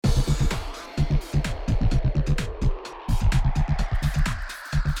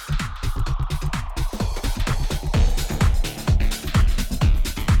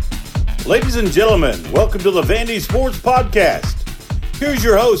Ladies and gentlemen, welcome to the Vandy Sports Podcast. Here's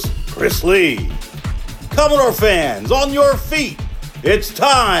your host, Chris Lee. Commodore fans, on your feet. It's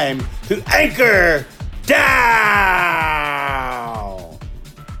time to anchor down.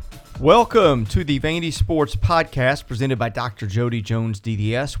 Welcome to the Vandy Sports Podcast presented by Dr. Jody Jones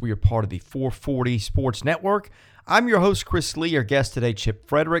DDS. We are part of the 440 Sports Network. I'm your host, Chris Lee. Our guest today, Chip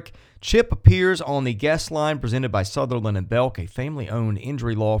Frederick. Chip appears on the guest line presented by Sutherland & Belk, a family-owned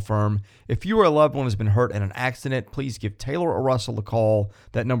injury law firm. If you or a loved one has been hurt in an accident, please give Taylor or Russell a call.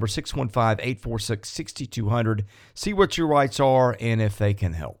 That number 615-846-6200. See what your rights are and if they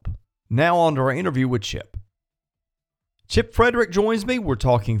can help. Now on to our interview with Chip. Chip Frederick joins me. We're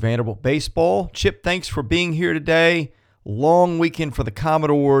talking Vanderbilt baseball. Chip, thanks for being here today. Long weekend for the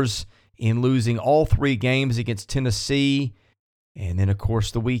Commodores in losing all three games against Tennessee. And then, of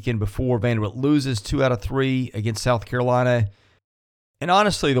course, the weekend before, Vanderbilt loses 2 out of 3 against South Carolina. And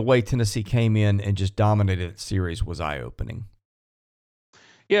honestly, the way Tennessee came in and just dominated the series was eye-opening.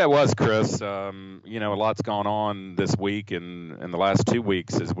 Yeah, it was, Chris. A lot's gone on this week and the last 2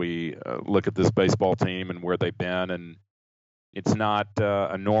 weeks as we look at this baseball team and where they've been. And it's not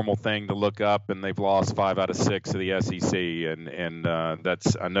a normal thing to look up, and they've lost 5 out of 6 of the SEC, and I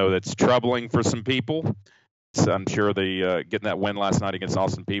know that's troubling for some people. So I'm sure getting that win last night against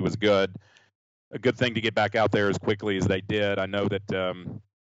Austin Peay was good. A good thing to get back out there as quickly as they did. I know that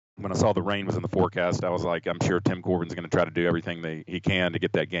when I saw the rain was in the forecast, I was like, I'm sure Tim Corbin's going to try to do everything he can to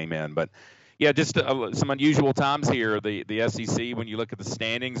get that game in. But yeah, just some unusual times here. The SEC, when you look at the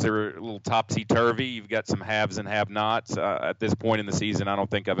standings, they're a little topsy-turvy. You've got some haves and have-nots. At this point in the season, I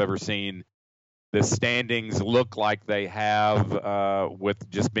don't think I've ever seen the standings look like they have with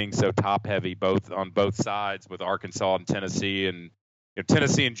just being so top-heavy on both sides with Arkansas and Tennessee. And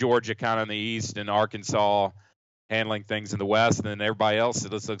Tennessee and Georgia kind of in the East and Arkansas handling things in the West. And then everybody else,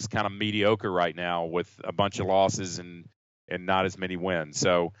 it looks kind of mediocre right now with a bunch of losses and not as many wins.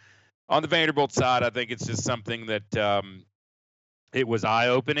 So on the Vanderbilt side, I think it's just something that it was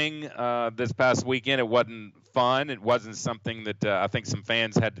eye-opening this past weekend. It wasn't fun. It wasn't something that I think some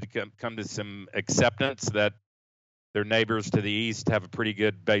fans had to come to some acceptance that their neighbors to the east have a pretty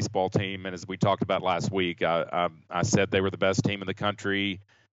good baseball team. And as we talked about last week, I said they were the best team in the country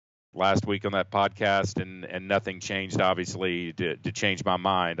last week on that podcast, and nothing changed, obviously, to change my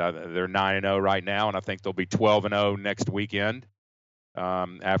mind. They're 9-0 right now, and I think they'll be 12-0 next weekend.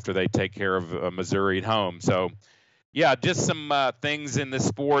 After they take care of Missouri at home. So, yeah, just some things in this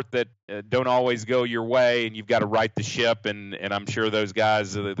sport that don't always go your way, and you've got to right the ship, and I'm sure those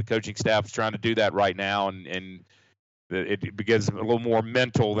guys, the coaching staff is trying to do that right now, and it becomes a little more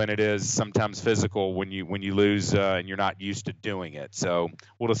mental than it is sometimes physical when you lose and you're not used to doing it. So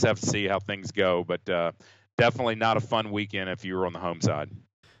we'll just have to see how things go, but definitely not a fun weekend if you were on the home side.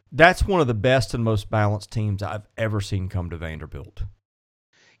 That's one of the best and most balanced teams I've ever seen come to Vanderbilt.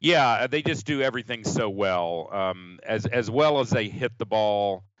 Yeah, they just do everything so well. As well as they hit the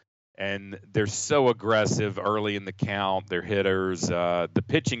ball, and they're so aggressive early in the count. Their hitters, the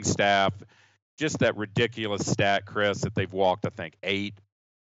pitching staff, just that ridiculous stat, Chris, that they've walked, I think, eight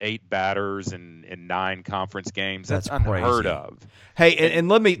batters in 9 conference games. That's unheard of. Hey, and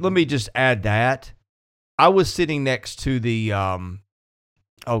let me just add that I was sitting next to the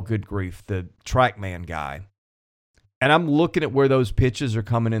good grief, the TrackMan guy. And I'm looking at where those pitches are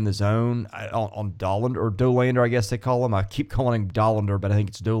coming in the zone on Dollander, or Dollander, I guess they call him. I keep calling him Dollander, but I think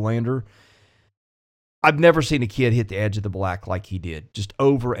it's Dollander. I've never seen a kid hit the edge of the black like he did, just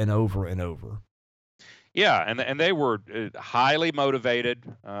over and over and over. Yeah, and they were highly motivated.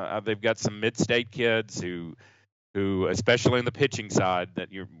 They've got some mid-state kids who, especially in the pitching side that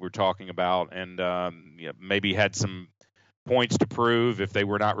we're talking about, and maybe had some points to prove if they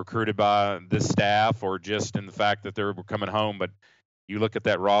were not recruited by this staff or just in the fact that they were coming home. But you look at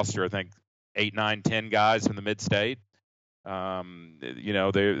that roster, I think 8, 9, 10 guys from the mid-state. They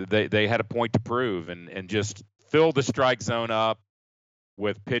had a point to prove and just fill the strike zone up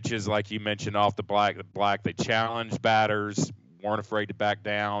with pitches like you mentioned off the black. They challenged batters, weren't afraid to back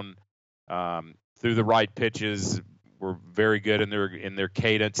down, threw the right pitches, were very good in their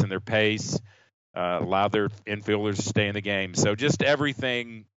cadence and their pace. Allowed their infielders to stay in the game. So just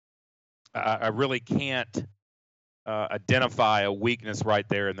everything, I really can't identify a weakness right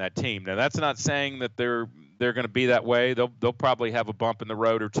there in that team. Now, that's not saying that they're going to be that way. They'll probably have a bump in the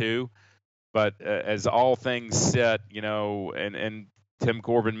road or two. But as all things sit, and Tim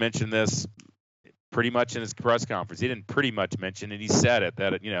Corbin mentioned this pretty much in his press conference. He didn't pretty much mention it. He said it,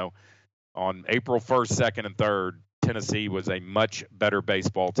 that, on April 1st, 2nd, and 3rd, Tennessee was a much better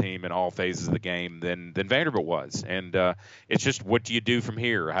baseball team in all phases of the game than Vanderbilt was. And it's just, what do you do from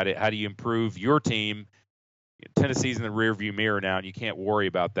here? How do you improve your team? Tennessee's in the rearview mirror now, and you can't worry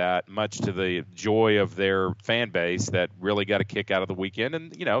about that, much to the joy of their fan base that really got a kick out of the weekend.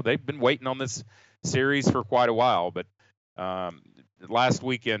 And, they've been waiting on this series for quite a while. But last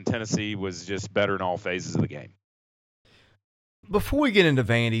weekend, Tennessee was just better in all phases of the game. Before we get into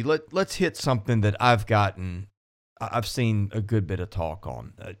Vandy, let's hit something that I've seen a good bit of talk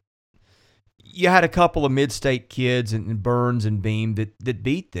on. You had a couple of mid-state kids in Burns and Beam that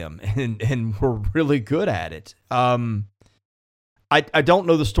beat them and were really good at it. I don't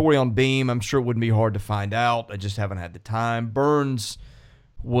know the story on Beam. I'm sure it wouldn't be hard to find out. I just haven't had the time. Burns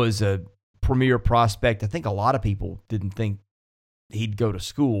was a premier prospect. I think a lot of people didn't think he'd go to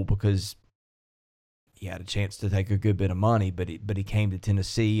school because he had a chance to take a good bit of money, but he came to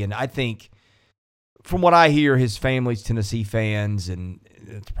Tennessee. And I think, from what I hear, his family's Tennessee fans, and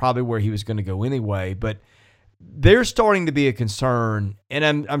it's probably where he was going to go anyway. But there's starting to be a concern, and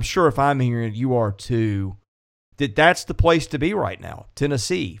I'm sure if I'm hearing it, you are too, that's the place to be right now,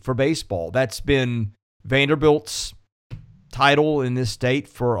 Tennessee, for baseball. That's been Vanderbilt's title in this state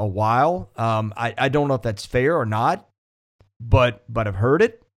for a while. I don't know if that's fair or not, but I've heard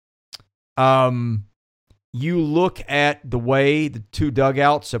it. You look at the way the two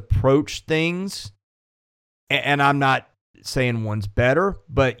dugouts approach things, and I'm not saying one's better,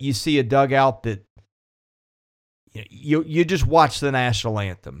 but you see a dugout that you just watch the national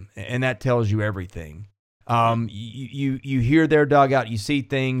anthem, and that tells you everything. You hear their dugout, you see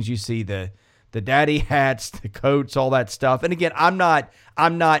things, you see the daddy hats, the coats, all that stuff. And again, I'm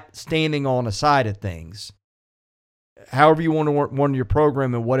not standing on a side of things. However you want to run your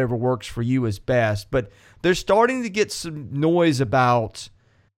program and whatever works for you is best. But they're starting to get some noise about,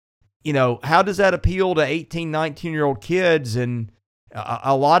 how does that appeal to 18, 19-year-old kids? And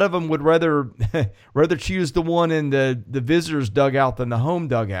a lot of them would rather choose the one in the visitors' dugout than the home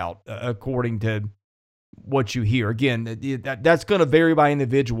dugout, according to what you hear. Again, that's going to vary by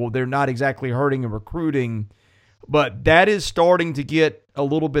individual. They're not exactly hurting and recruiting, but that is starting to get a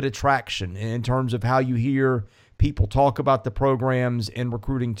little bit of traction in terms of how you hear people talk about the programs and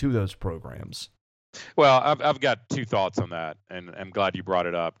recruiting to those programs. Well, I've got two thoughts on that, and I'm glad you brought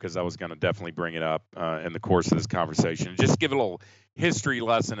it up because I was going to definitely bring it up in the course of this conversation. Just give a little history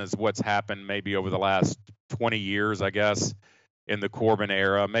lesson as what's happened maybe over the last 20 years, I guess, in the Corbin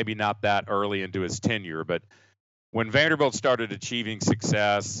era, maybe not that early into his tenure, but when Vanderbilt started achieving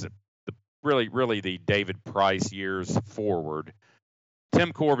success, really the David Price years forward,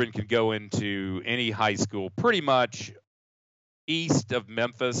 Tim Corbin could go into any high school pretty much east of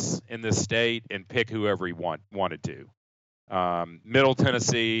Memphis in the state and pick whoever he wanted to. Middle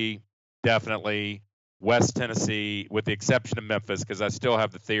Tennessee, definitely. West Tennessee, with the exception of Memphis, because I still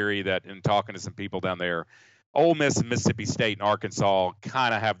have the theory that in talking to some people down there, Ole Miss and Mississippi State and Arkansas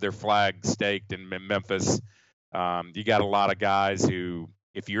kind of have their flag staked in Memphis. You got a lot of guys who,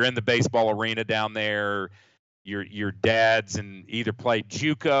 if you're in the baseball arena down there, your dads and either played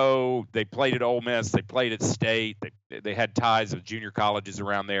JUCO, they played at Ole Miss, they played at State, they had ties with junior colleges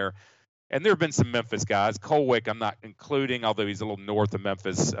around there. And there have been some Memphis guys. Colwick I'm not including, although he's a little north of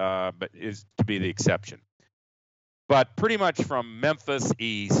Memphis, but is to be the exception. But pretty much from Memphis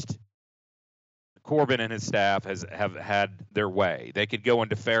east, Corbin and his staff have had their way. They could go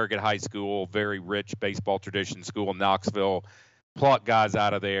into Farragut High School, very rich baseball tradition school in Knoxville, pluck guys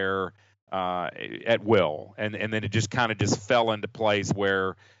out of there at will. And then it just kind of just fell into place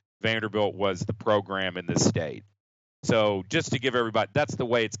where Vanderbilt was the program in this state. So just to give everybody, that's the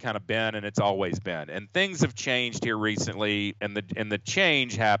way it's kind of been, and it's always been. And things have changed here recently, and the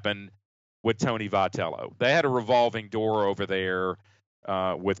change happened with Tony Vitello. They had a revolving door over there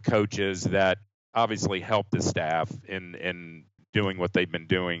with coaches that obviously helped the staff in doing what they've been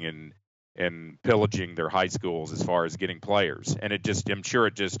doing and pillaging their high schools as far as getting players. And I'm sure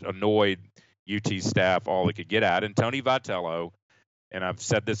it just annoyed UT staff all they could get at. And Tony Vitello, and I've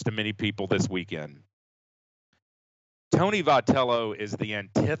said this to many people this weekend, Tony Vitello is the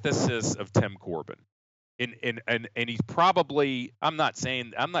antithesis of Tim Corbin. And he's probably, I'm not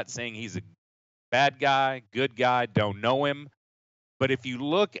saying he's a bad guy, good guy, don't know him. But if you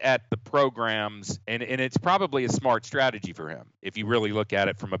look at the programs, and it's probably a smart strategy for him, if you really look at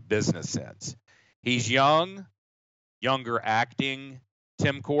it from a business sense. He's younger acting.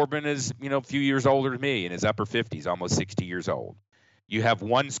 Tim Corbin is, a few years older than me, in his upper 50s, almost 60 years old. You have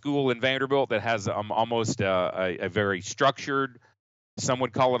one school in Vanderbilt that has almost a very structured, some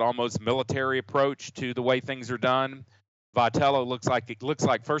would call it almost military approach to the way things are done. Vitello looks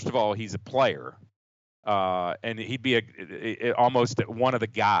like, first of all, he's a player. and he'd be almost one of the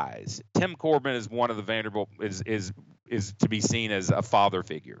guys. Tim Corbin is one of the Vanderbilt is to be seen as a father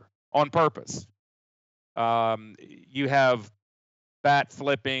figure on purpose. You have bat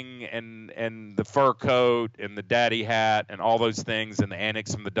flipping and the fur coat and the daddy hat and all those things and the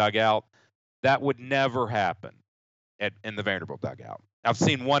annex from the dugout. That would never happen in the Vanderbilt dugout. I've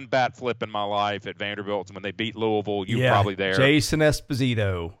seen one bat flip in my life at Vanderbilt when they beat Louisville. You were probably there. Jason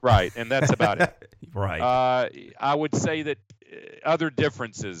Esposito. Right, and that's about it. Right. I would say that other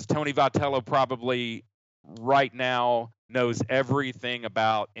differences. Tony Vitello probably right now knows everything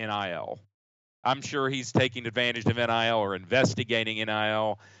about NIL. I'm sure he's taking advantage of NIL or investigating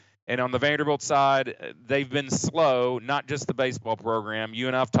NIL. And on the Vanderbilt side, they've been slow, not just the baseball program. You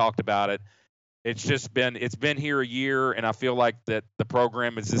and I've talked about it. It's been here a year, and I feel like that the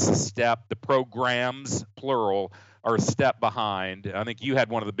program is just a step. The programs, plural, are a step behind. I think you had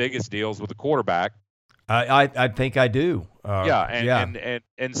one of the biggest deals with the quarterback. I think I do. And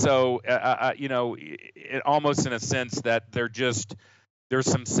so it almost in a sense that there's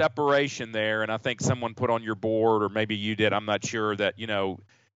some separation there, and I think someone put on your board, or maybe you did, I'm not sure, that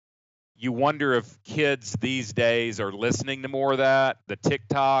you wonder if kids these days are listening to more of that, the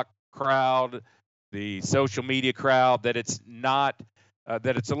TikTok crowd, the social media crowd, that it's not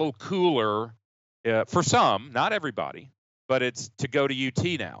that it's a little cooler for some, not everybody, but it's to go to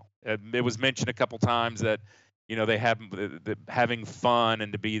UT now. It was mentioned a couple times that they have having fun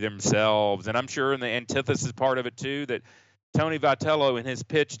and to be themselves, and I'm sure in the antithesis part of it too, that Tony Vitello in his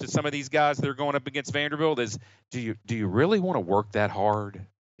pitch to some of these guys that are going up against Vanderbilt is, do you really want to work that hard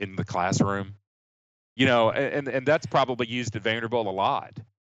in the classroom? And that's probably used at Vanderbilt a lot.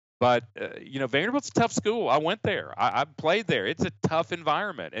 But, Vanderbilt's a tough school. I went there. I played there. It's a tough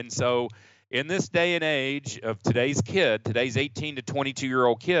environment. And so in this day and age of today's 18 to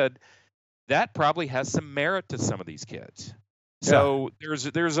 22-year-old kid, that probably has some merit to some of these kids. So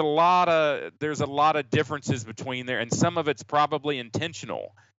there's a lot of differences between there, and some of it's probably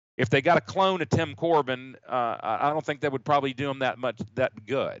intentional. If they got a clone of Tim Corbin, I don't think that would probably do them that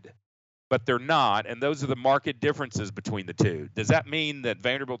good. But they're not, and those are the market differences between the two. Does that mean that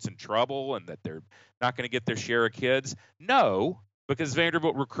Vanderbilt's in trouble and that they're not going to get their share of kids? No, because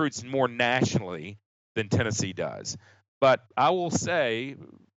Vanderbilt recruits more nationally than Tennessee does. But I will say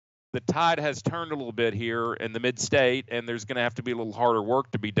the tide has turned a little bit here in the mid-state, and there's going to have to be a little harder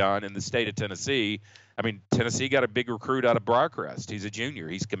work to be done in the state of Tennessee. I mean, Tennessee got a big recruit out of Briarcrest. He's a junior.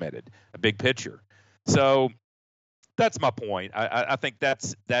 He's committed, a big pitcher. So that's my point. I think that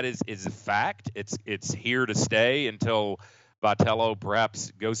is a fact. It's here to stay until Vitello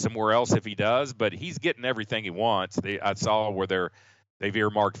perhaps goes somewhere else if he does, but he's getting everything he wants. I saw where they've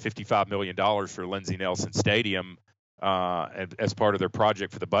earmarked $55 million for Lindsey Nelson Stadium as part of their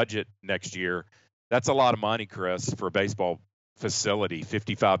project for the budget next year. That's a lot of money, Chris, for a baseball facility.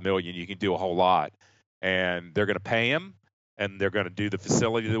 $55 million, you can do a whole lot. And they're going to pay him, and they're going to do the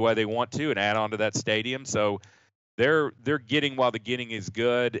facility the way they want to and add on to that stadium. So they're getting while the getting is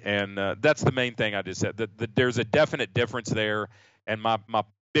good, and that's the main thing I just said. There's a definite difference there, and my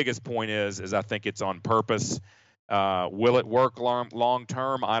biggest point is I think it's on purpose. Will it work long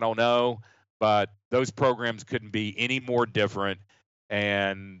term? I don't know, but those programs couldn't be any more different,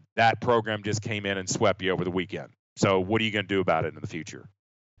 and that program just came in and swept you over the weekend. So what are you going to do about it in the future?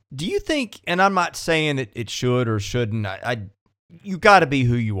 Do you think, and I'm not saying it should or shouldn't, you got to be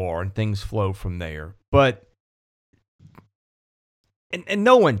who you are and things flow from there, but And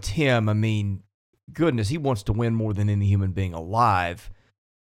knowing Tim, I mean, goodness, he wants to win more than any human being alive.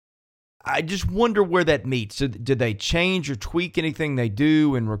 I just wonder where that meets. So did they change or tweak anything they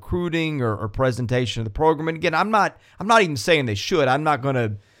do in recruiting or presentation of the program? And again, I'm not even saying they should. I'm not going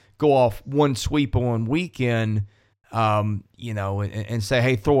to go off one sweep on one weekend, and say,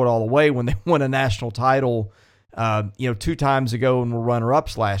 hey, throw it all away when they won a national title, 2 times ago and were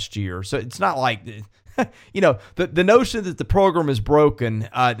runner-ups last year. So it's not like the notion that the program is broken,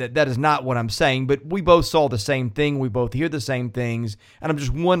 that is not what I'm saying, but we both saw the same thing. We both hear the same things, and I'm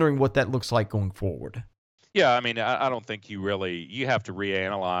just wondering what that looks like going forward. Yeah, I mean, I don't think you have to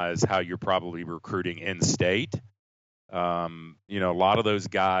reanalyze how you're probably recruiting in-state. A lot of those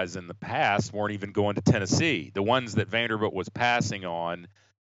guys in the past weren't even going to Tennessee. The ones that Vanderbilt was passing on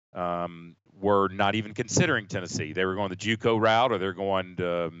were not even considering Tennessee. They were going the JUCO route, or they're going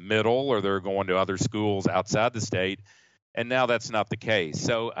to middle, or they're going to other schools outside the state. And now that's not the case.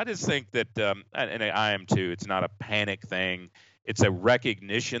 So I just think that, and I am too, it's not a panic thing. It's a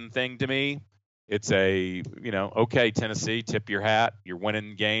recognition thing to me. It's okay, Tennessee, tip your hat. You're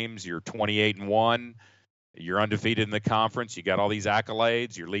winning games. You're 28-1. You're undefeated in the conference. You got all these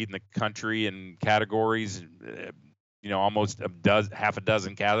accolades. You're leading the country in categories, almost half a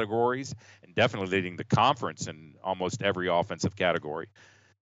dozen categories, and definitely leading the conference in almost every offensive category.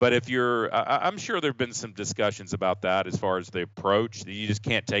 But if I'm sure there have been some discussions about that as far as the approach. You just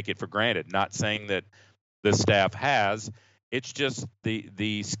can't take it for granted. Not saying that the staff has. It's just the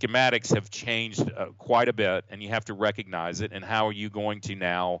schematics have changed quite a bit, and you have to recognize it. And how are you going to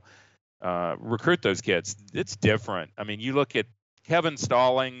now recruit those kids? It's different. I mean, you look at Kevin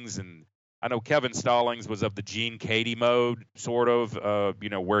Stallings, and I know Kevin Stallings was of the Gene Katie mode, sort of,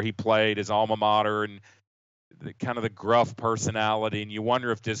 where he played his alma mater and kind of the gruff personality. And you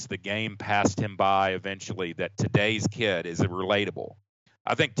wonder if just the game passed him by eventually, that today's kid is relatable.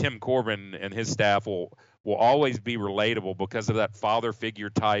 I think Tim Corbin and his staff will always be relatable because of that father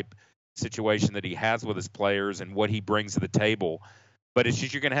figure type situation that he has with his players and what he brings to the table. But it's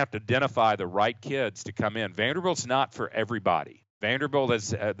just you're going to have to identify the right kids to come in. Vanderbilt's not for everybody. Vanderbilt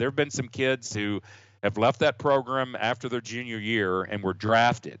there have been some kids who have left that program after their junior year and were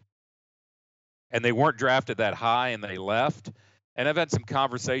drafted. And they weren't drafted that high, and they left. And I've had some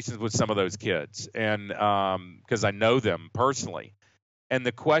conversations with some of those kids, and because I know them personally. And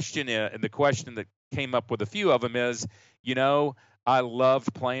the question that came up with a few of them is, I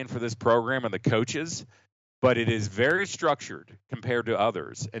loved playing for this program and the coaches, but it is very structured compared to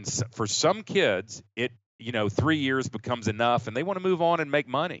others. And for some kids, 3 years becomes enough, and they want to move on and make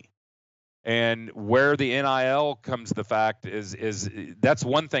money. And where the NIL comes, the fact is that's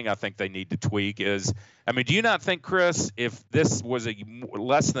one thing I think they need to tweak is, do you not think, Chris, if this was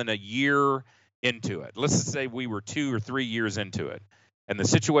less than a year into it, let's just say we were 2 or 3 years into it, and the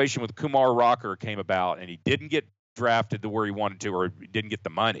situation with Kumar Rocker came about, and he didn't get drafted to where he wanted to, or he didn't get the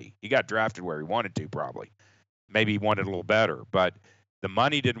money. He got drafted where he wanted to, probably. Maybe he wanted a little better, but the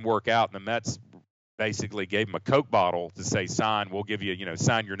money didn't work out, and the Mets basically gave him a Coke bottle to say, sign, we'll give you,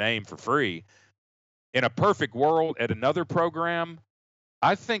 sign your name for free. In a perfect world at another program,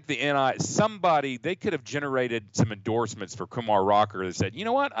 I think they could have generated some endorsements for Kumar Rocker that said, you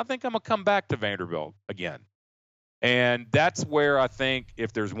know what, I think I'm going to come back to Vanderbilt again. And that's where I think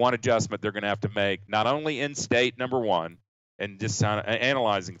if there's one adjustment they're going to have to make, not only in-state, number one, and just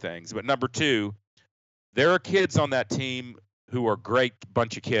analyzing things, but number two, there are kids on that team who are great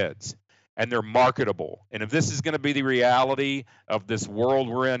bunch of kids, and they're marketable. And if this is going to be the reality of this world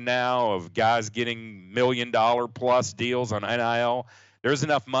we're in now of guys getting $1 million plus deals on NIL, there's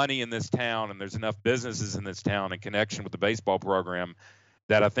enough money in this town and there's enough businesses in this town in connection with the baseball program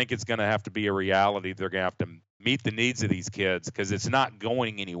that I think it's going to have to be a reality. They're going to have to meet the needs of these kids because it's not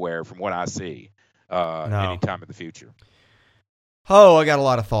going anywhere from what I see anytime in the future. Oh, I got a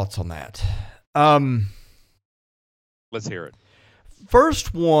lot of thoughts on that. Let's hear it.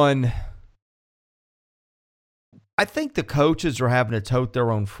 First one, I think the coaches are having to tote their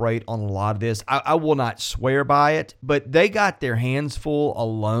own freight on a lot of this. I will not swear by it, but they got their hands full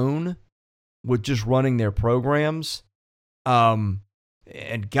alone with just running their programs.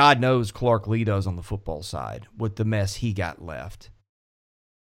 And God knows Clark Lee does on the football side with the mess he got left.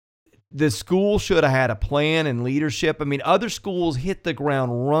 The school should have had a plan and leadership. Other schools hit the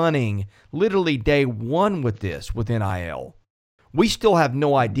ground running literally day one with this, with NIL. We still have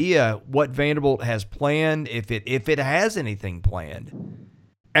no idea what Vanderbilt has planned, if it has anything planned.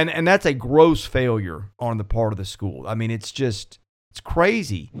 And that's a gross failure on the part of the school. It's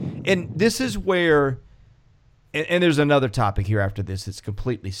crazy. And this is where, and there's another topic here after this that's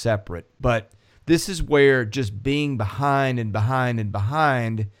completely separate, but this is where just being behind,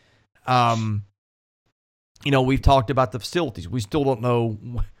 we've talked about the facilities. We still don't know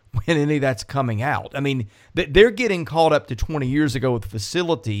when any of that's coming out. They're getting caught up to 20 years ago with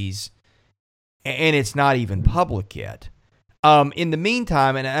facilities, and it's not even public yet. In the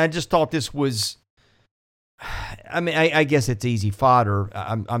meantime, and I just thought this was, I guess it's easy fodder.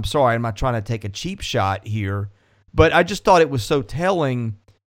 I'm sorry, I'm not trying to take a cheap shot here, but I just thought it was so telling.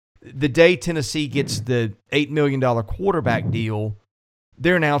 The day Tennessee gets the $8 million quarterback deal,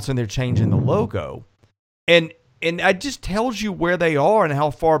 they're announcing they're changing the logo. And it just tells you where they are and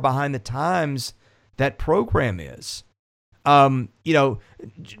how far behind the times that program is.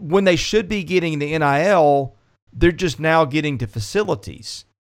 When they should be getting the NIL, they're just now getting to facilities.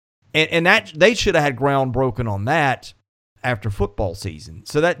 And that they should have had ground broken on that after football season.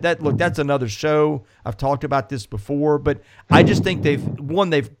 So that's another show. I've talked about this before, but I just think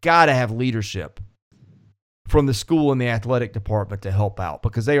they've got to have leadership from the school and the athletic department to help out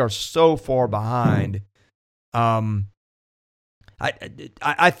because they are so far behind. I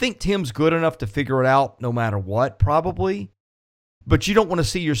think Tim's good enough to figure it out no matter what, probably. But you don't want to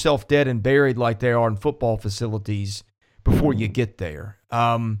see yourself dead and buried like they are in football facilities before you get there.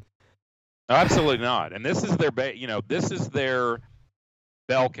 Absolutely not. And this is their, this is their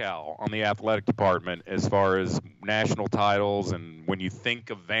bell cow on the athletic department as far as national titles. And when you think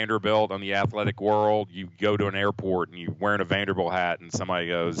of Vanderbilt on the athletic world, you go to an airport and you're wearing a Vanderbilt hat, and somebody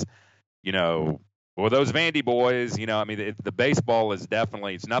goes, well, those Vandy boys, the baseball is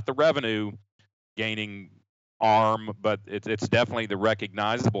definitely, it's not the revenue gaining arm, but it's definitely the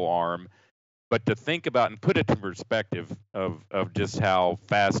recognizable arm. But to think about and put it in perspective of just how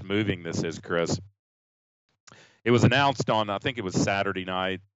fast moving this is, Chris, it was announced on, I think it was Saturday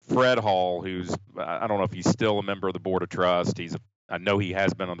night, Fred Hall, who's, I don't know if he's still a member of the Board of Trust. I know he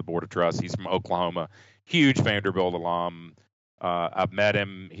has been on the Board of Trust. He's from Oklahoma, huge Vanderbilt alum. I've met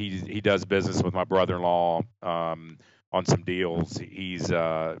him. He does business with my brother-in-law on some deals. He's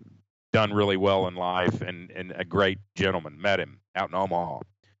done really well in life and a great gentleman. Met him out in Omaha.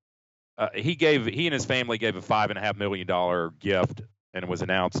 He and his family gave a $5.5 million gift, and it was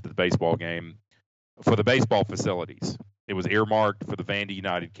announced at the baseball game for the baseball facilities. It was earmarked for the Vandy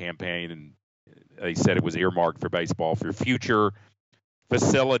United campaign, and they said it was earmarked for baseball for future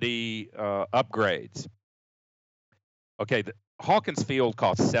facility upgrades. Okay, Hawkins Field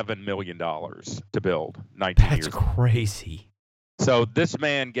cost $7 million to build 19 years ago. That's crazy. So this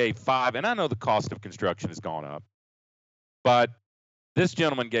man gave and I know the cost of construction has gone up, but this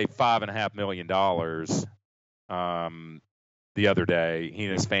gentleman gave $5.5 million the other day, he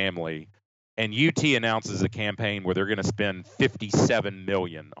and his family, and UT announces a campaign where they're going to spend $57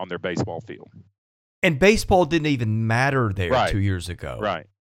 million on their baseball field. And baseball didn't even matter there Right. 2 years ago. Right.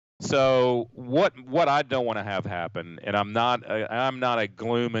 So what I don't want to have happen, and I'm not a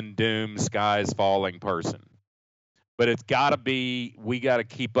gloom and doom, skies falling person, but it's got to be, we got to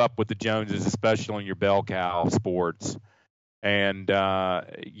keep up with the Joneses, especially in your bell cow sports. And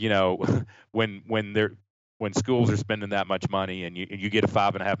when schools are spending that much money and you get a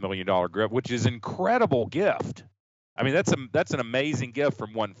 $5.5 million gift, which is an incredible gift. I mean, that's an amazing gift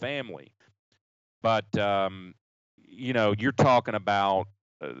from one family. But you're talking about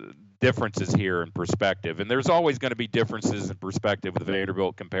differences here in perspective, and there's always going to be differences in perspective with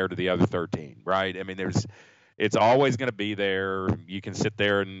Vanderbilt compared to the other 13, right? I mean, it's always going to be there. You can sit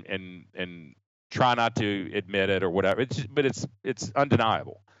there and try not to admit it or whatever. But it's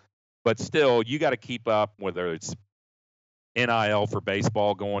undeniable. But still, you got to keep up, whether it's NIL for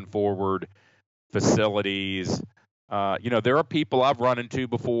baseball going forward, facilities. There are people I've run into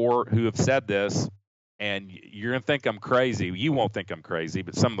before who have said this, and you're going to think I'm crazy. You won't think I'm crazy,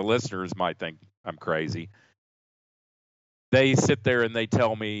 but some of the listeners might think I'm crazy. They sit there and they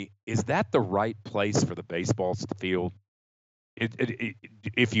tell me, is that the right place for the baseball field?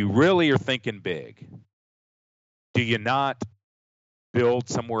 If you really are thinking big, do you not build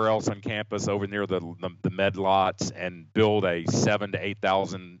somewhere else on campus over near the med lots and build a 7,000 to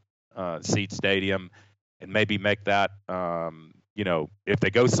 8,000 seat stadium and maybe make that, if they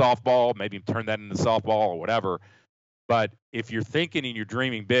go softball, maybe turn that into softball or whatever. But if you're thinking and you're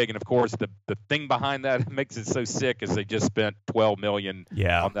dreaming big, and of course the thing behind that makes it so sick is they just spent $12 million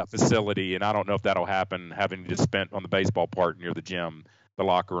on that facility, and I don't know if that'll happen, having just spent on the baseball part near the gym, the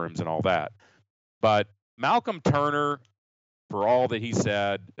locker rooms, and all that. But Malcolm Turner, for all that he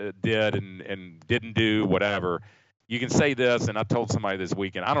said, did and didn't do, whatever, you can say this, and I told somebody this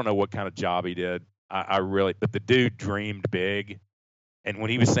weekend, I don't know what kind of job he did. But the dude dreamed big. And when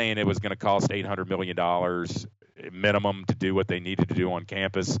he was saying it was going to cost $800 million minimum to do what they needed to do on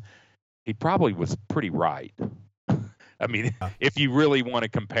campus, he probably was pretty right. I mean, if you really want to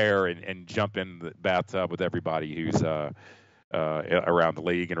compare and jump in the bathtub with everybody who's around the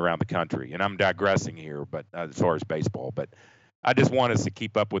league and around the country. And I'm digressing here, but as far as baseball, but I just want us to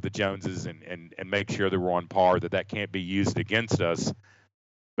keep up with the Joneses and make sure that we're on par, that can't be used against us,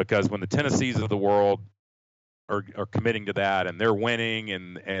 because when the Tennessees of the world are committing to that and they're winning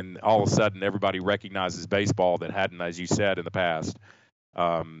and all of a sudden everybody recognizes baseball that hadn't, as you said, in the past,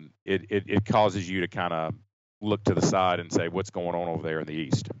 it causes you to kind of look to the side and say, what's going on over there in the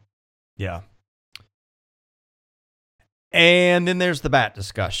East? Yeah. And then there's the bat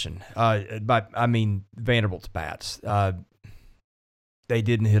discussion. Vanderbilt's bats. They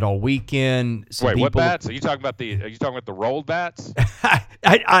didn't hit all weekend. What bats? Are you talking about the rolled bats?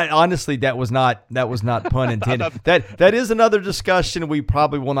 I honestly, that was not pun intended. that is another discussion. We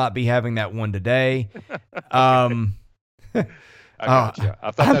probably will not be having that one today. I gotcha.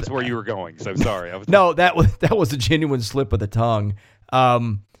 I thought that's where you were going. So sorry. No, that was a genuine slip of the tongue.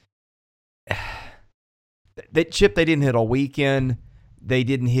 They didn't hit all weekend. They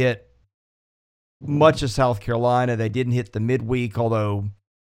didn't hit much of South Carolina. They didn't hit the midweek, although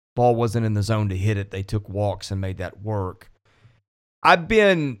ball wasn't in the zone to hit it. They took walks and made that work. I've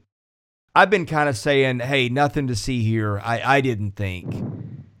been kind of saying, hey, nothing to see here. I didn't think,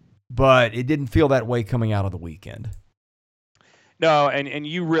 but it didn't feel that way coming out of the weekend. No, and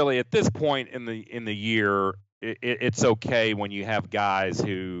you really, at this point in the year, it's okay when you have guys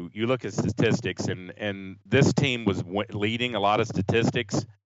who you look at statistics, and this team was leading a lot of statistics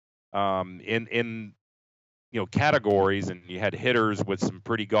in categories, and you had hitters with some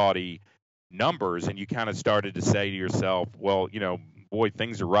pretty gaudy numbers, and you kind of started to say to yourself, well, boy,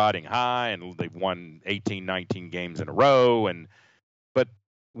 things are riding high, and they've won 18, 19 games in a row, but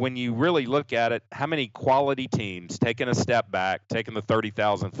when you really look at it, how many quality teams, taking a step back, taking the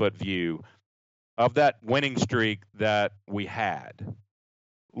 30,000-foot view of that winning streak that we had?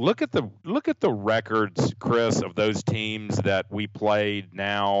 Look at the records, Chris, of those teams that we played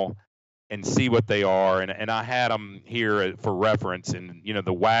now, and see what they are. And I had them here for reference. And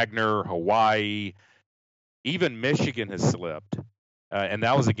the Wagner, Hawaii, even Michigan has slipped, and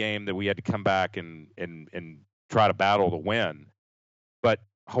that was a game that we had to come back and try to battle to win. But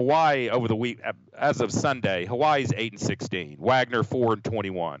Hawaii over the week, as of Sunday, Hawaii's 8-16, Wagner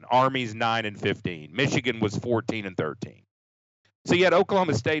 4-21, Army's 9-15, Michigan was 14-13. So you had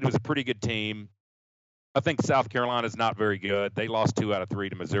Oklahoma State, was a pretty good team. I think South Carolina's not very good. They lost 2 out of 3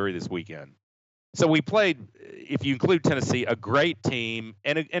 to Missouri this weekend. So we played, if you include Tennessee, a great team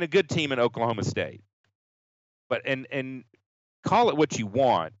and a good team in Oklahoma State. But and call it what you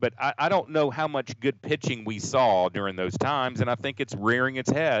want, but I don't know how much good pitching we saw during those times, and I think it's rearing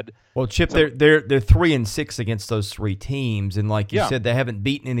its head. Well, Chip, they're 3-6 against those 3 teams, and like you said, they haven't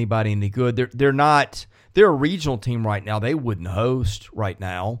beaten anybody any good. They're a regional team right now. They wouldn't host right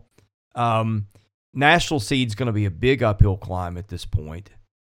now. National seed's going to be a big uphill climb at this point.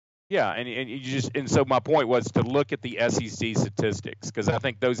 Yeah, and so my point was to look at the SEC statistics, because I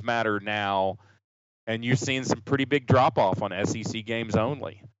think those matter now. And you're seeing some pretty big drop-off on SEC games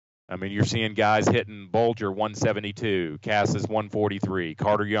only. I mean, you're seeing guys hitting Bolger 172, Cassis 143,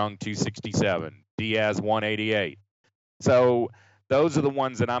 Carter Young 267, Diaz 188. So those are the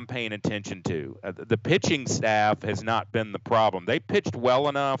ones that I'm paying attention to. The pitching staff has not been the problem. They pitched well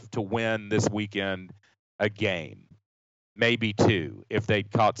enough to win this weekend a game, maybe 2, if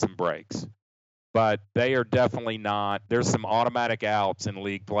they'd caught some breaks. But they are definitely not. There's some automatic outs in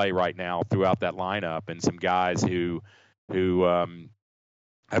league play right now throughout that lineup, and some guys who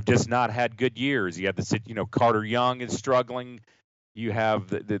have just not had good years. You have Carter Young is struggling. You have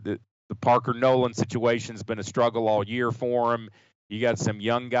the Parker Nolan situation's been a struggle all year for him. You got some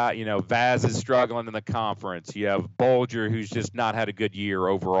young guy. Vaz is struggling in the conference. You have Bolger, who's just not had a good year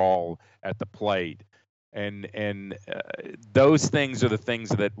overall at the plate. And those things are the things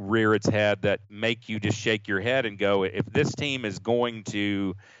that rear its head, that make you just shake your head and go, if this team is going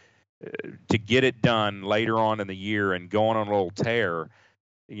to get it done later on in the year and going on a little tear,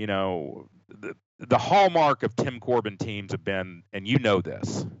 the hallmark of Tim Corbin teams have been, and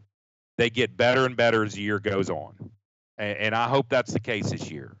this, they get better and better as the year goes on. And I hope that's the case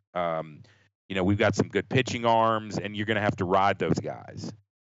this year. We've got some good pitching arms, and you're going to have to ride those guys.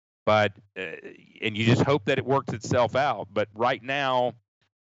 But and you just hope that it works itself out. But right now,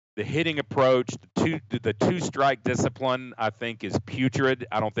 the hitting approach, the 2-strike discipline, I think is putrid.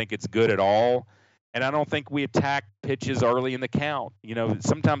 I don't think it's good at all, and I don't think we attack pitches early in the count.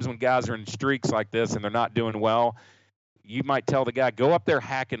 Sometimes when guys are in streaks like this and they're not doing well, you might tell the guy, go up there,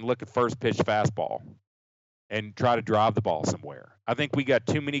 hack, and look at first pitch fastball, and try to drive the ball somewhere. I think we got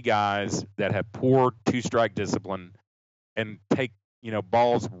too many guys that have poor 2-strike discipline and take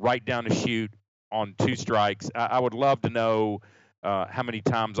balls right down the chute on 2 strikes. I would love to know how many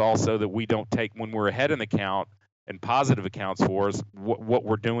times also that we don't take, when we're ahead in the count and positive accounts for us, what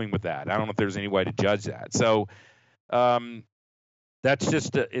we're doing with that. I don't know if there's any way to judge that. So it's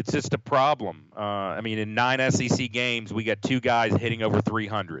just a problem. In 9 SEC games, we got 2 guys hitting over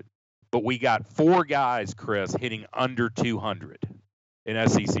 300, but we got 4 guys, Chris, hitting under 200 in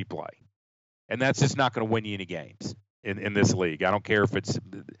SEC play. And that's just not going to win you any games in this league. I don't care if it's,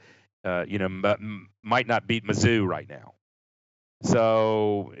 might not beat Mizzou right now.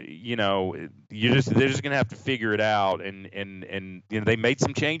 So, they're just going to have to figure it out. And they made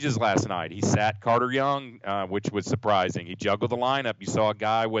some changes last night. He sat Carter Young, which was surprising. He juggled the lineup. You saw a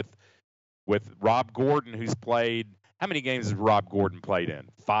guy with Rob Gordon, who's played. How many games has Rob Gordon played in?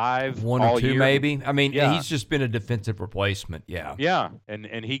 5? 1 or 2 year? maybe. He's just been a defensive replacement. Yeah. Yeah,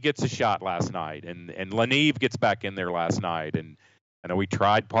 and he gets a shot last night, and Lanieve gets back in there last night, and I know we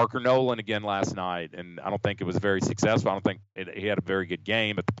tried Parker Nolan again last night, and I don't think it was very successful. I don't think he had a very good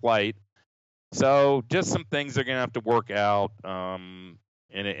game at the plate. So just some things they're going to have to work out. And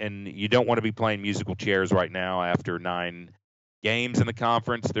you don't want to be playing musical chairs right now after 9 games in the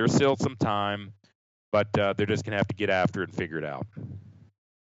conference. There's still some time, but they're just going to have to get after it and figure it out.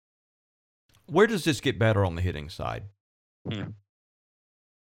 Where does this get better on the hitting side? You're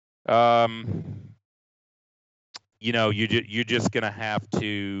just going to have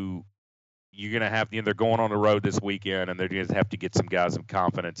to. You're going to have. They're going on the road this weekend, and they're going to have to get some guys some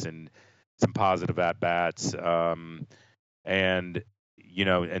confidence and some positive at bats, and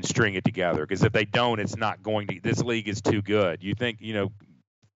string it together. Because if they don't, it's not going to. This league is too good. You think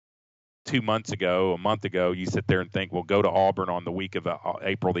 2 months ago, a month ago, you sit there and think, well, go to Auburn on the week of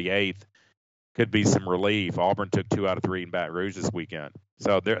April the 8th. Could be some relief. Auburn took 2 out of 3 in Baton Rouge this weekend.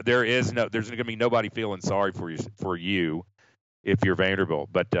 So there's going to be nobody feeling sorry for you if you're Vanderbilt.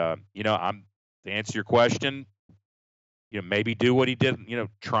 But to answer your question, maybe do what he did.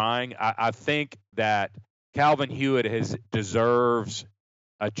 Trying. I think that Calvin Hewitt deserves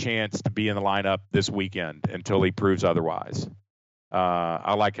a chance to be in the lineup this weekend until he proves otherwise.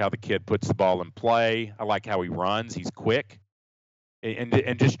 I like how the kid puts the ball in play. I like how he runs. He's quick.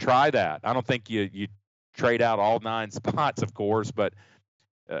 And just try that. I don't think you trade out all 9 spots, of course, but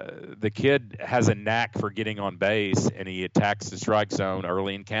the kid has a knack for getting on base, and he attacks the strike zone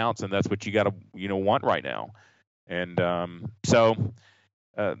early in counts, and that's what you got to want right now. And so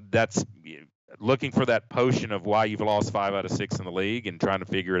that's looking for that potion of why you've lost 5 out of 6 in the league and trying to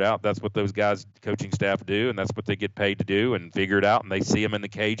figure it out. That's what those guys, coaching staff, do, and that's what they get paid to do and figure it out. And they see them in the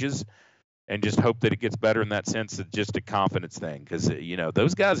cages. And just hope that it gets better in that sense. It's just a confidence thing because,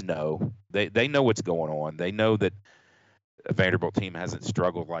 those guys know. They know what's going on. They know that a Vanderbilt team hasn't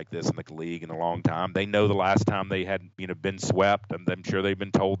struggled like this in the league in a long time. They know the last time they had, been swept. I'm sure they've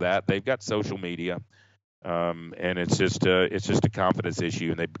been told that. They've got social media, and it's just a confidence issue,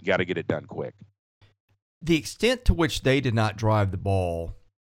 and they've got to get it done quick. The extent to which they did not drive the ball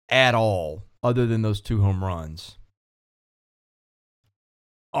at all, other than those 2 home runs,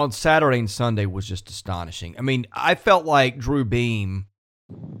 on Saturday and Sunday was just astonishing. I mean, I felt like Drew Beam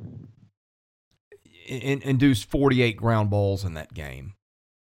induced 48 ground balls in that game.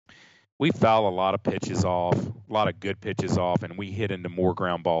 We foul a lot of pitches off, a lot of good pitches off, and we hit into more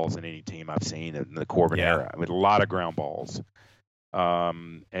ground balls than any team I've seen in the Corbin era. I mean, a lot of ground balls,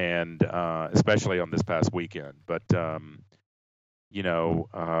 and especially on this past weekend. But,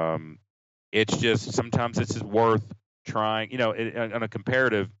 it's just sometimes it's just worth trying, on a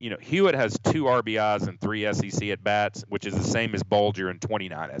comparative, Hewitt has 2 RBIs and 3 SEC at bats, which is the same as Bulger and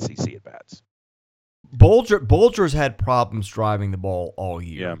 29 SEC at bats. Bulger's had problems driving the ball all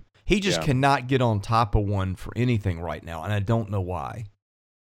year. Yeah. He just cannot get on top of one for anything right now, and I don't know why.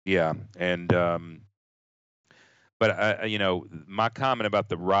 Yeah, and but my comment about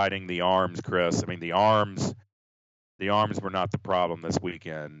the riding the arms, Chris. I mean, the arms were not the problem this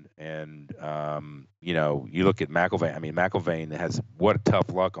weekend. And, you look at McIlvain. I mean, McIlvain has what tough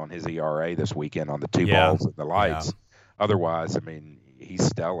luck on his ERA this weekend on the 2 balls and the lights. Yeah. Otherwise, I mean, he's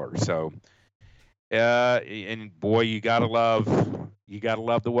stellar. So, and boy, you gotta love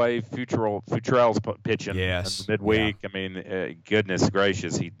the way Futrell's pitching in the midweek. Yeah. I mean, goodness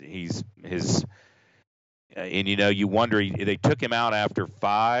gracious, he's his. And, you wonder, they took him out after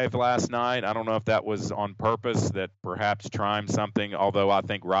 5 last night. I don't know if that was on purpose, that perhaps trying something, although I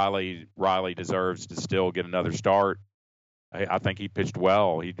think Riley deserves to still get another start. I think he pitched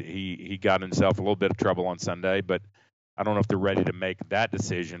well. He got himself a little bit of trouble on Sunday, but I don't know if they're ready to make that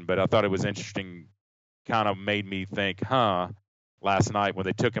decision. But I thought it was interesting, kind of made me think, last night when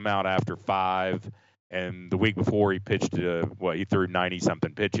they took him out after 5. And the week before, he pitched, he threw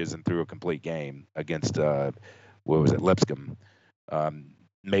 90-something pitches and threw a complete game against, Lipscomb.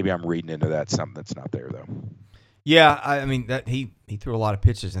 Maybe I'm reading into that something that's not there, though. Yeah, I mean, that he threw a lot of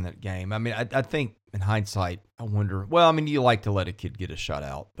pitches in that game. I mean, I think in hindsight, I wonder, well, I mean, you like to let a kid get a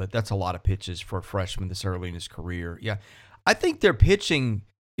shutout, but that's a lot of pitches for a freshman this early in his career. Yeah, I think their pitching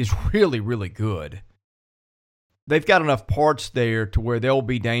is really, really good. They've got enough parts there to where they'll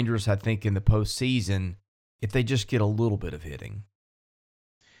be dangerous, I think, in the postseason if they just get a little bit of hitting.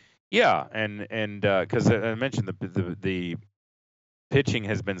 Yeah, and because I mentioned the pitching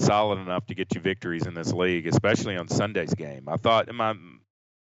has been solid enough to get you victories in this league, especially on Sunday's game. I thought my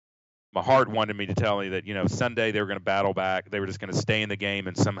heart wanted me to tell you that Sunday they were going to battle back. They were just going to stay in the game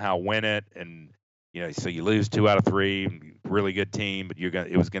and somehow win it, and so you lose 2 out of 3, really good team, but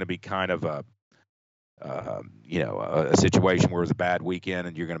it was going to be kind of a situation where it was a bad weekend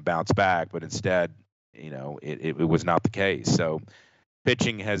and you're going to bounce back, but instead, it was not the case. So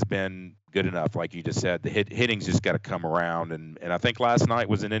pitching has been good enough, like you just said. The hitting's just got to come around, and I think last night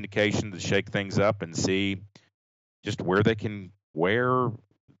was an indication to shake things up and see just where they can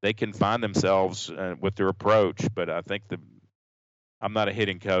find themselves with their approach. But I think I'm not a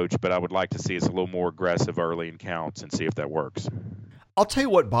hitting coach, but I would like to see us a little more aggressive early in counts and see if that works. I'll tell you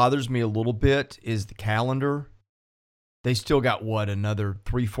what bothers me a little bit is the calendar. They still got, another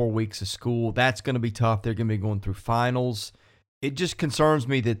 3-4 weeks of school. That's going to be tough. They're going to be going through finals. It just concerns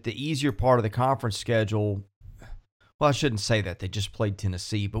me that the easier part of the conference schedule, well, I shouldn't say that. They just played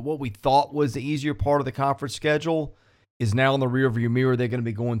Tennessee. But what we thought was the easier part of the conference schedule is now in the rearview mirror. They're going to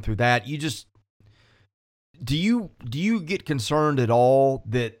be going through that. Do you get concerned at all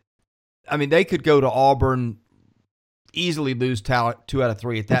that, they could go to Auburn, easily lose 2 out of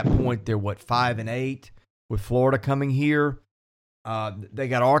 3. At that point, they're 5-8 with Florida coming here. They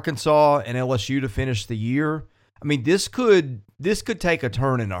got Arkansas and LSU to finish the year. This could take a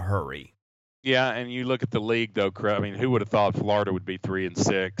turn in a hurry. Yeah, and you look at the league though, who would have thought Florida would be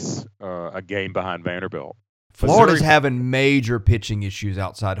 3-6, a game behind Vanderbilt? Florida's having major pitching issues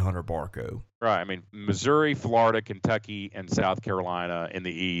outside Hunter Barco. Right. Missouri, Florida, Kentucky, and South Carolina in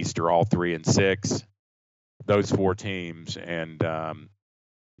the East are all 3-6. Those 4 teams, and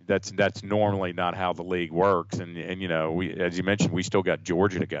that's normally not how the league works. And we, as you mentioned, we still got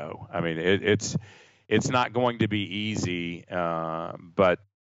Georgia to go. It's not going to be easy, but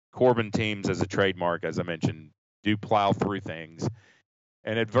Corbin teams as a trademark, as I mentioned, do plow through things.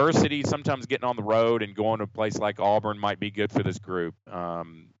 And adversity, sometimes getting on the road and going to a place like Auburn might be good for this group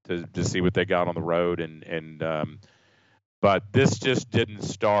to see what they got on the road. But this just didn't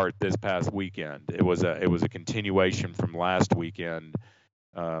start this past weekend. It was a continuation from last weekend.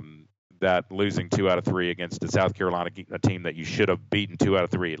 That losing 2 out of 3 against a South Carolina a team that you should have beaten 2 out of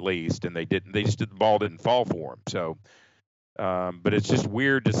 3 at least, and they didn't. The ball didn't fall for them. So, but it's just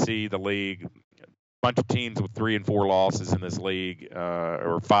weird to see the league. Bunch of teams with 3 and 4 losses in this league,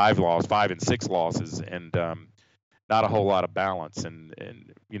 or 5 and 6 losses, and not a whole lot of balance. And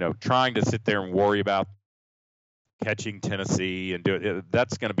trying to sit there and worry about catching Tennessee and do it,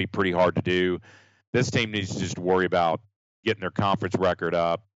 that's going to be pretty hard to do. This team needs to just worry about getting their conference record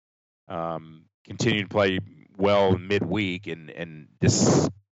up, continue to play well in midweek, and just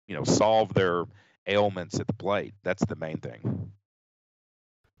solve their ailments at the plate. That's the main thing.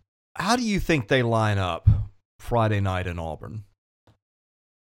 How do you think they line up Friday night in Auburn?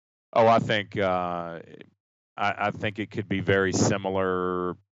 Oh, I think I think it could be very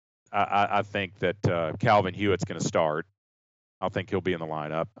similar. I think that Calvin Hewitt's going to start. I think he'll be in the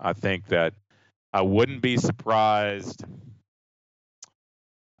lineup. I think that I wouldn't be surprised.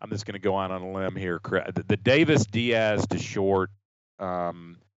 I'm just going to go out on a limb here. The Davis Diaz to short.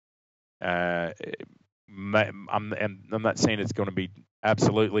 I'm not saying it's going to be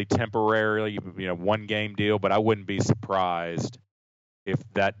absolutely temporarily, one game deal, but I wouldn't be surprised if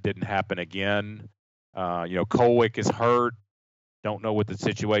that didn't happen again. Colwick is hurt. Don't know what the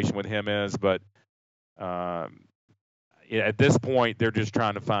situation with him is, but at this point, they're just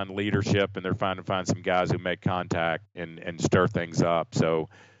trying to find leadership, and they're trying to find some guys who make contact and stir things up. So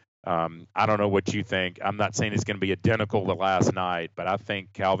I don't know what you think. I'm not saying it's going to be identical to last night, but I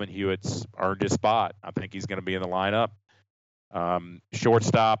think Calvin Hewitt's earned his spot. I think he's going to be in the lineup.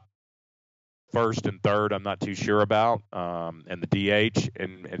 Shortstop, first and third, I'm not too sure about, and the DH.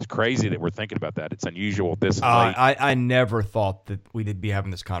 And it's crazy that we're thinking about that. It's unusual this late. I never thought that we'd be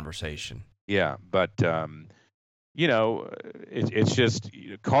having this conversation. Yeah, but it's just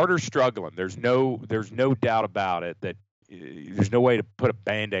Carter's struggling. There's no doubt about it that there's no way to put a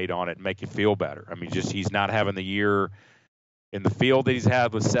Band-Aid on it and make you feel better. He's not having the year in the field that he's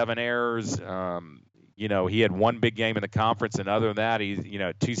had with 7 errors. He had one big game in the conference, and other than that, he's, at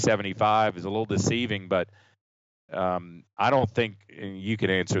 275 is a little deceiving, but I don't think, and you can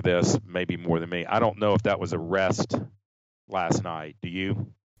answer this maybe more than me, I don't know if that was a rest last night. Do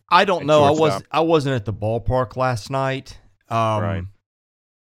you? I don't know. I wasn't at the ballpark last night. Right.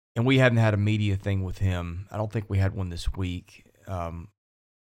 And we hadn't had a media thing with him. I don't think we had one this week.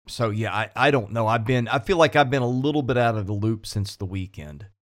 So yeah, I don't know. I feel like I've been a little bit out of the loop since the weekend.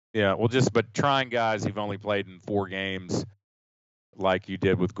 Yeah, well, but trying guys who've only played in 4 games, like you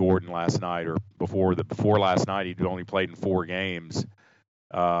did with Gordon last night, or before last night, he'd only played in 4 games,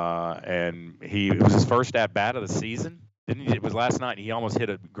 and it was his first at bat of the season. Didn't he? It was last night. And he almost hit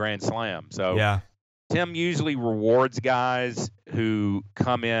a grand slam. So yeah. Tim usually rewards guys who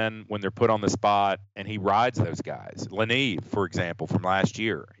come in when they're put on the spot, and he rides those guys. Leneve, for example, from last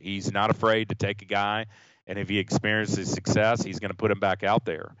year, he's not afraid to take a guy. And if he experiences success, he's going to put him back out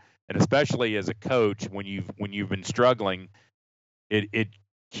there. And especially as a coach, when you've been struggling, it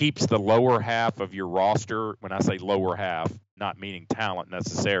keeps the lower half of your roster. When I say lower half, not meaning talent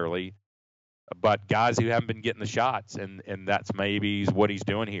necessarily, but guys who haven't been getting the shots, and that's maybe what he's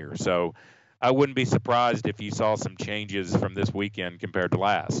doing here. So I wouldn't be surprised if you saw some changes from this weekend compared to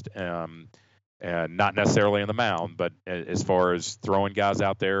last. And not necessarily on the mound, but as far as throwing guys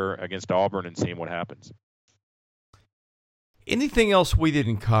out there against Auburn and seeing what happens. Anything else we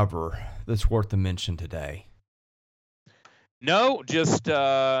didn't cover that's worth a mention today? No, just we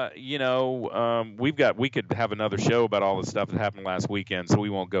could have another show about all the stuff that happened last weekend, so we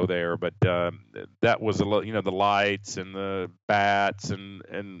won't go there. But that was the lights and the bats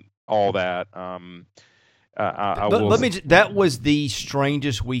and all that. That was the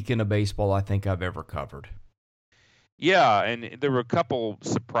strangest weekend of baseball I think I've ever covered. Yeah, and there were a couple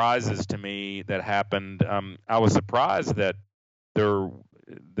surprises to me that happened. I was surprised that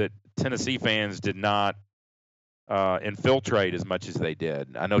Tennessee fans did not infiltrate as much as they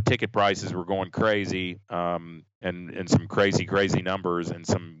did. I know ticket prices were going crazy, and some crazy numbers, and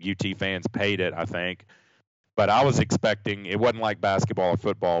some UT fans paid it, I think. But I was expecting, it wasn't like basketball or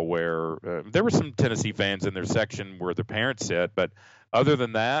football where there were some Tennessee fans in their section where their parents sit. But other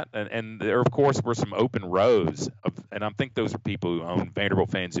than that, and there, of course, were some open rows. And I think those are people who own,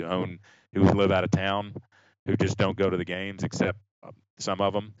 Vanderbilt fans who live out of town, who just don't go to the games, except some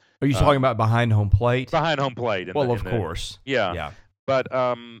of them. Are you talking about behind home plate? Behind home plate. Of course. Yeah. But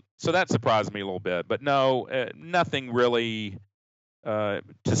so that surprised me a little bit. But no, nothing really. To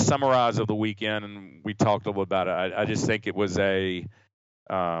summarize of the weekend, and we talked a little about it, I just think it was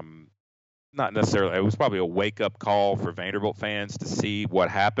not necessarily, it was probably a wake-up call for Vanderbilt fans to see what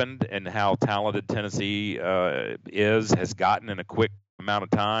happened and how talented Tennessee has gotten in a quick amount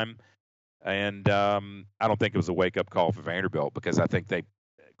of time. And I don't think it was a wake-up call for Vanderbilt, because I think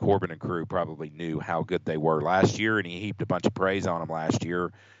Corbin and crew probably knew how good they were last year, and he heaped a bunch of praise on them last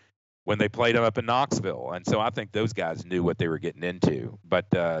year when they played them up in Knoxville. And so I think those guys knew what they were getting into.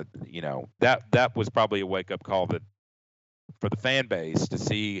 But, that was probably a wake-up call for the fan base to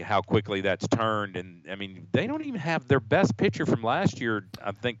see how quickly that's turned. And, I mean, they don't even have their best pitcher from last year,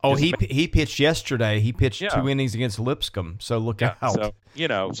 I think. Oh, he pitched yesterday. He pitched 2 innings against Lipscomb, so look out. So,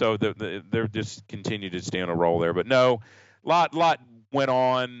 they're just continue to stay on a roll there. But, no, lot went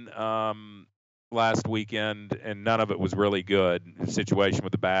on last weekend, and none of it was really good. The situation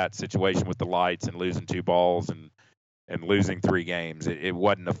with the bats, situation with the lights, and losing 2 balls and losing 3 games. It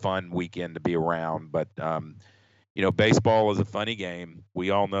wasn't a fun weekend to be around. But, baseball is a funny game.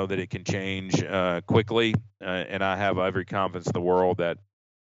 We all know that it can change quickly, and I have every confidence in the world that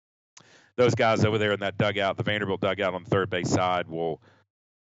those guys over there in that dugout, the Vanderbilt dugout on the third base side, will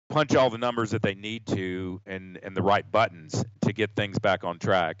punch all the numbers that they need to and the right buttons to get things back on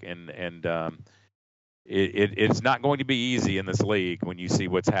track. And it's not going to be easy in this league when you see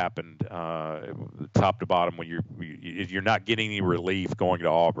what's happened top to bottom, when you're not getting any relief going to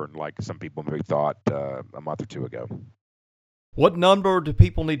Auburn like some people maybe thought a month or 2 ago. What number do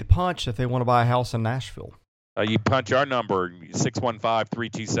people need to punch if they want to buy a house in Nashville? You punch our number,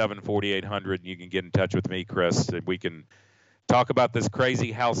 615-327-4800, and you can get in touch with me, Chris, and we can talk about this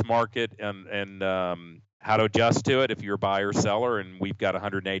crazy house market and how to adjust to it if you're a buyer or seller. And we've got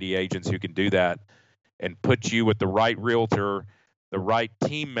 180 agents who can do that and put you with the right realtor, the right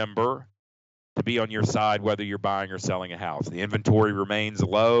team member to be on your side, whether you're buying or selling a house. The inventory remains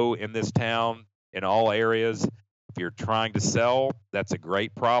low in this town in all areas. If you're trying to sell, that's a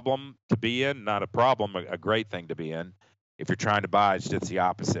great problem to be in. Not a problem, a great thing to be in. If you're trying to buy, it's just the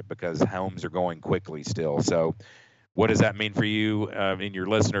opposite, because homes are going quickly still. So what does that mean for you and your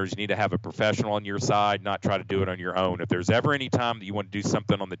listeners? You need to have a professional on your side, not try to do it on your own. If there's ever any time that you want to do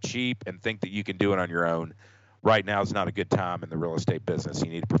something on the cheap and think that you can do it on your own, right now is not a good time in the real estate business.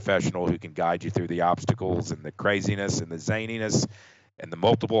 You need a professional who can guide you through the obstacles and the craziness and the zaniness and the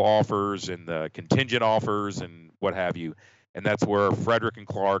multiple offers and the contingent offers and what have you. And that's where Frederick and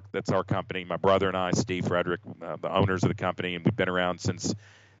Clark, that's our company, my brother and I, Steve Frederick, the owners of the company, and we've been around since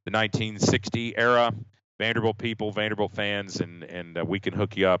the 1960 era. Vanderbilt people, Vanderbilt fans, and we can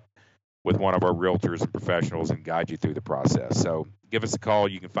hook you up with one of our realtors and professionals and guide you through the process. So give us a call.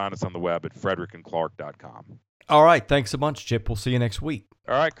 You can find us on the web at frederickandclark.com. All right. Thanks a bunch, Chip. We'll see you next week.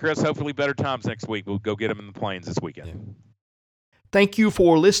 All right, Chris. Hopefully better times next week. We'll go get them in the plains this weekend. Yeah. Thank you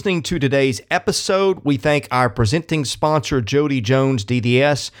for listening to today's episode. We thank our presenting sponsor, Jody Jones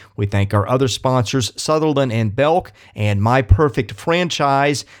DDS. We thank our other sponsors, Sutherland and Belk and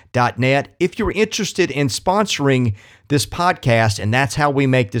MyPerfectFranchise.net. If you're interested in sponsoring this podcast, and that's how we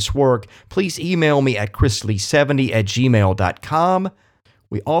make this work, please email me at chrisley70@gmail.com.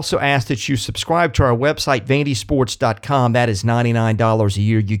 We also ask that you subscribe to our website, VandySports.com. That is $99 a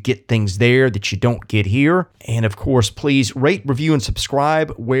year. You get things there that you don't get here. And of course, please rate, review, and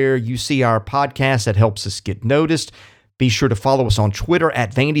subscribe where you see our podcast. That helps us get noticed. Be sure to follow us on Twitter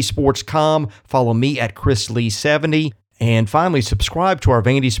at VandySports.com. Follow me at ChrisLee70. And finally, subscribe to our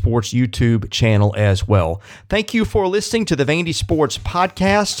Vandy Sports YouTube channel as well. Thank you for listening to the Vandy Sports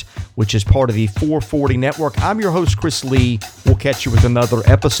Podcast, which is part of the 440 Network. I'm your host, Chris Lee. We'll catch you with another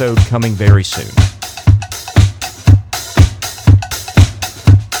episode coming very soon.